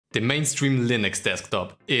The mainstream Linux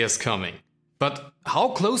desktop is coming. But how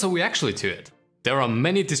close are we actually to it? There are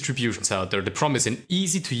many distributions out there that promise an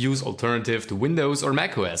easy-to-use alternative to Windows or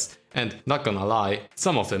macOS, and not gonna lie,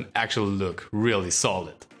 some of them actually look really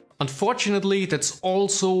solid. Unfortunately, that's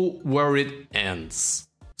also where it ends.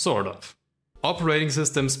 Sort of. Operating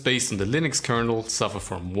systems based on the Linux kernel suffer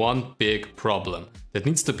from one big problem that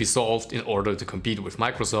needs to be solved in order to compete with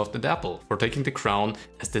Microsoft and Apple for taking the crown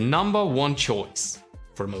as the #1 choice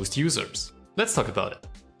for most users. Let's talk about it.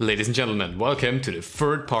 Ladies and gentlemen, welcome to the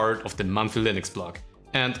third part of the monthly Linux blog.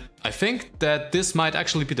 And I think that this might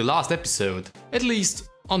actually be the last episode, at least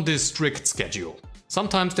on this strict schedule.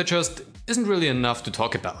 Sometimes there just isn't really enough to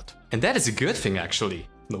talk about. And that is a good thing actually.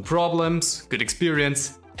 No problems, good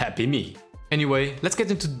experience, happy me. Anyway, let's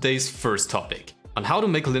get into today's first topic, on how to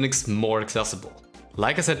make Linux more accessible.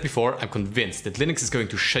 Like I said before, I'm convinced that Linux is going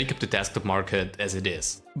to shake up the desktop market as it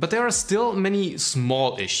is. But there are still many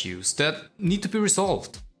small issues that need to be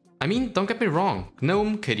resolved. I mean, don't get me wrong,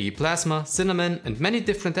 Gnome, KDE Plasma, Cinnamon and many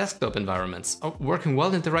different desktop environments are working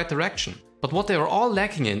well in the right direction. But what they are all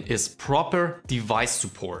lacking in is proper device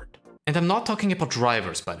support. And I'm not talking about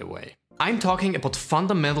drivers, by the way. I'm talking about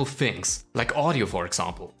fundamental things, like audio for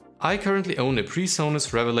example. I currently own a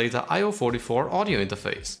PreSonus Revelator IO44 audio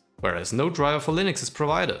interface, whereas no driver for Linux is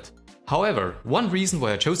provided. However, one reason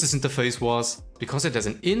why I chose this interface was because it has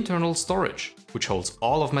an internal storage, which holds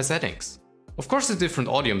all of my settings. Of course the different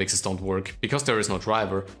audio mixes don't work, because there is no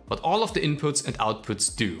driver, but all of the inputs and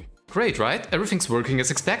outputs do. Great, right? Everything's working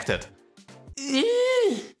as expected.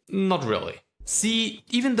 Not really. See,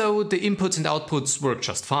 even though the inputs and outputs work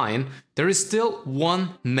just fine, there is still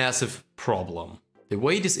one massive problem. The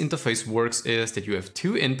way this interface works is that you have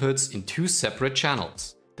two inputs in two separate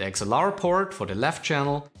channels. The XLR port for the left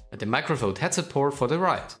channel and the microphone headset port for the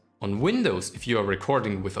right. On Windows, if you are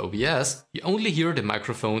recording with OBS, you only hear the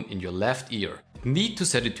microphone in your left ear. You need to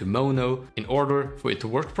set it to mono in order for it to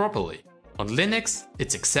work properly. On Linux,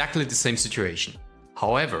 it's exactly the same situation.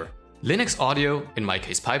 However, Linux audio, in my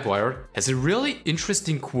case Pipewire, has a really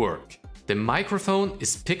interesting quirk. The microphone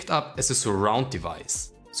is picked up as a surround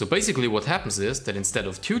device. So basically what happens is that instead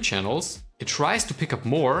of two channels, it tries to pick up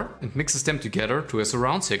more and mixes them together to a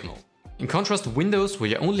surround signal. In contrast to Windows, where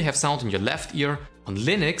you only have sound in your left ear, on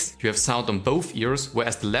Linux you have sound on both ears,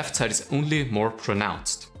 whereas the left side is only more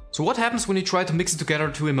pronounced. So what happens when you try to mix it together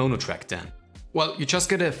to a mono track then? Well, you just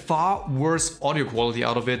get a far worse audio quality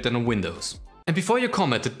out of it than on Windows. And before you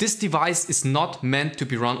comment that this device is not meant to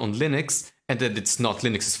be run on Linux and that it's not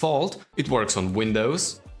Linux's fault, it works on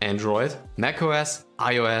Windows, Android, macOS,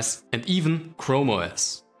 iOS and even Chrome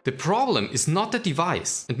OS. The problem is not the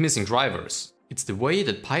device and missing drivers. It's the way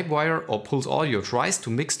that Pipewire or Pulse Audio tries to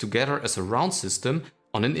mix together a surround system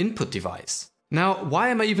on an input device. Now, why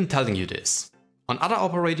am I even telling you this? On other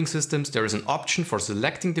operating systems there is an option for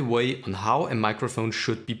selecting the way on how a microphone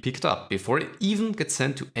should be picked up before it even gets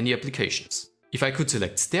sent to any applications. If I could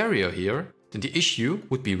select stereo here, then the issue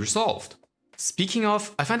would be resolved. Speaking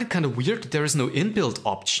of, I find it kinda weird that there is no inbuilt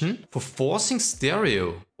option for forcing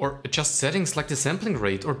stereo or adjust settings like the sampling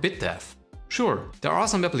rate or bit depth. Sure, there are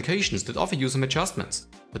some applications that offer you some adjustments,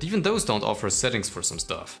 but even those don't offer settings for some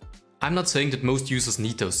stuff. I'm not saying that most users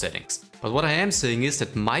need those settings, but what I am saying is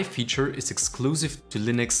that my feature is exclusive to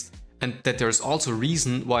Linux and that there is also a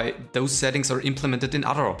reason why those settings are implemented in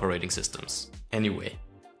other operating systems. Anyway,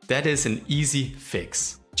 that is an easy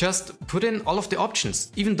fix. Just put in all of the options,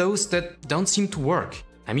 even those that don't seem to work.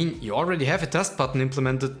 I mean, you already have a test button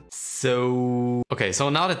implemented, so... Okay, so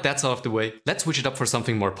now that that's out of the way, let's switch it up for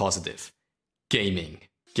something more positive. Gaming.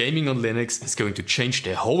 Gaming on Linux is going to change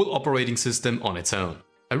the whole operating system on its own.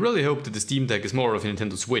 I really hope that the Steam Deck is more of a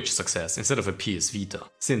Nintendo Switch success instead of a PS Vita.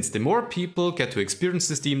 Since the more people get to experience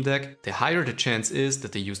the Steam Deck, the higher the chance is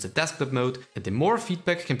that they use the desktop mode and the more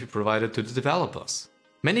feedback can be provided to the developers.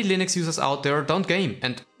 Many Linux users out there don't game,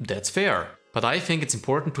 and that's fair. But I think it's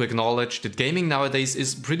important to acknowledge that gaming nowadays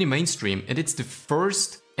is pretty mainstream and it's the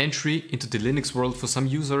first entry into the Linux world for some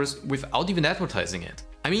users without even advertising it.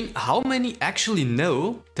 I mean, how many actually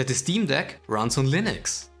know that the Steam Deck runs on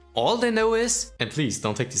Linux? All they know is, and please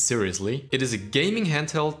don't take this seriously, it is a gaming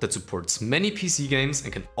handheld that supports many PC games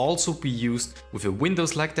and can also be used with a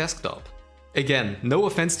Windows-like desktop. Again, no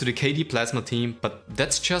offense to the KDE Plasma team, but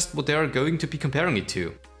that's just what they are going to be comparing it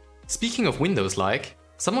to. Speaking of Windows-like,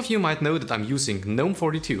 some of you might know that I'm using Gnome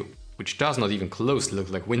 42, which does not even closely look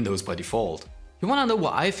like Windows by default. You wanna know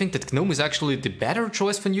why I think that Gnome is actually the better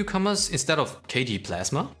choice for newcomers instead of KDE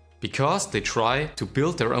Plasma? Because they try to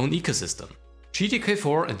build their own ecosystem.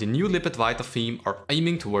 GTK4 and the new libadwaita theme are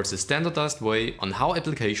aiming towards a standardized way on how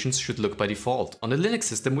applications should look by default on a Linux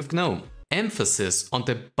system with Gnome. emphasis on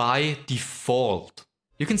the by default.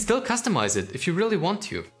 You can still customize it if you really want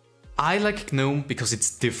to. I like Gnome because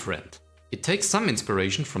it's different. It takes some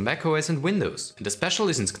inspiration from macOS and Windows, and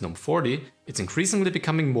especially since Gnome 40, it's increasingly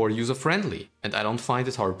becoming more user-friendly, and I don't find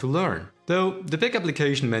it hard to learn. Though the big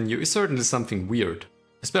application menu is certainly something weird,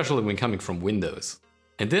 especially when coming from Windows.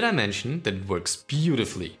 And did I mention that it works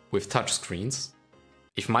beautifully with touchscreens?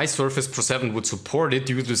 If my Surface Pro 7 would support it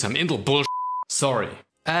due to some Intel bullshit. Sorry.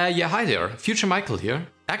 Yeah, hi there, Future Michael here.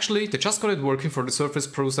 Actually, they just got it working for the Surface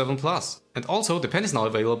Pro 7 Plus, and also the pen is now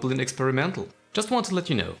available in experimental. Just want to let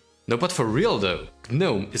you know. No, but for real though,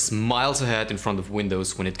 Gnome is miles ahead in front of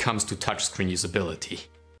Windows when it comes to touchscreen usability.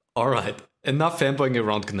 Alright, enough fanboying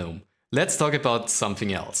around Gnome. Let's talk about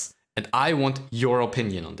something else. And I want your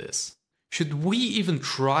opinion on this. Should we even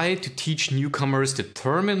try to teach newcomers the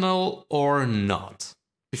terminal or not?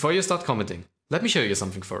 Before you start commenting, let me show you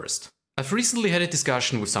something first. I've recently had a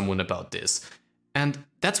discussion with someone about this, and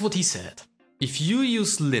that's what he said. If you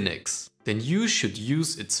use Linux, then you should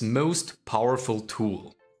use its most powerful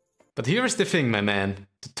tool. But here's the thing, my man.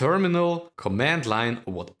 The terminal, command line,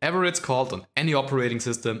 or whatever it's called on any operating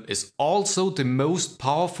system is also the most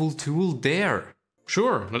powerful tool there.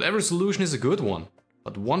 Sure, not every solution is a good one,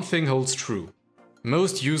 but one thing holds true.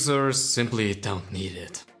 Most users simply don't need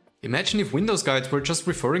it. Imagine if Windows guides were just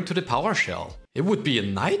referring to the PowerShell. It would be a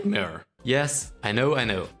nightmare. Yes, I know.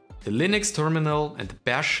 The Linux terminal and the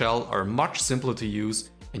Bash shell are much simpler to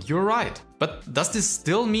use, and you're right. But does this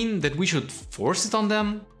still mean that we should force it on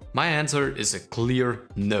them? My answer is a clear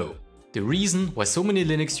no. The reason why so many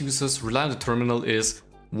Linux users rely on the terminal is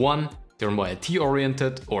 1. They're more IT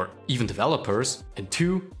oriented or even developers, and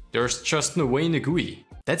 2. There's just no way in the GUI.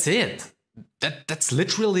 That's it. That's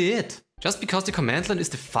literally it. Just because the command line is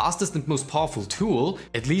the fastest and most powerful tool,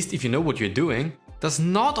 at least if you know what you're doing, does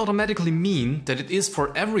not automatically mean that it is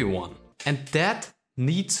for everyone. And that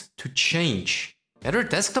needs to change. Better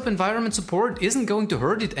desktop environment support isn't going to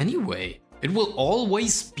hurt it anyway. It will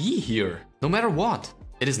always be here, no matter what.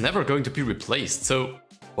 It is never going to be replaced, so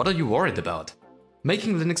what are you worried about?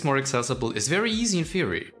 Making Linux more accessible is very easy in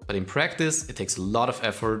theory, but in practice it takes a lot of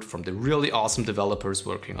effort from the really awesome developers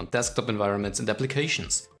working on desktop environments and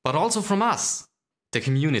applications. But also from us, the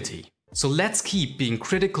community. So let's keep being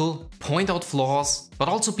critical, point out flaws, but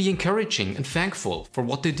also be encouraging and thankful for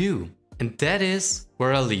what they do. And that is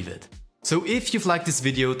where I'll leave it. So if you've liked this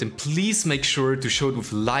video, then please make sure to show it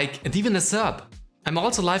with a like and even a sub. I'm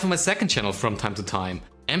also live on my second channel from time to time,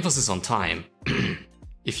 emphasis on time.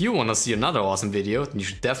 If you wanna see another awesome video, then you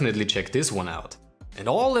should definitely check this one out. And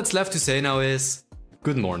all that's left to say now is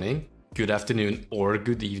good morning, good afternoon or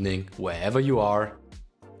good evening, wherever you are.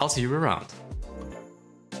 I'll see you around.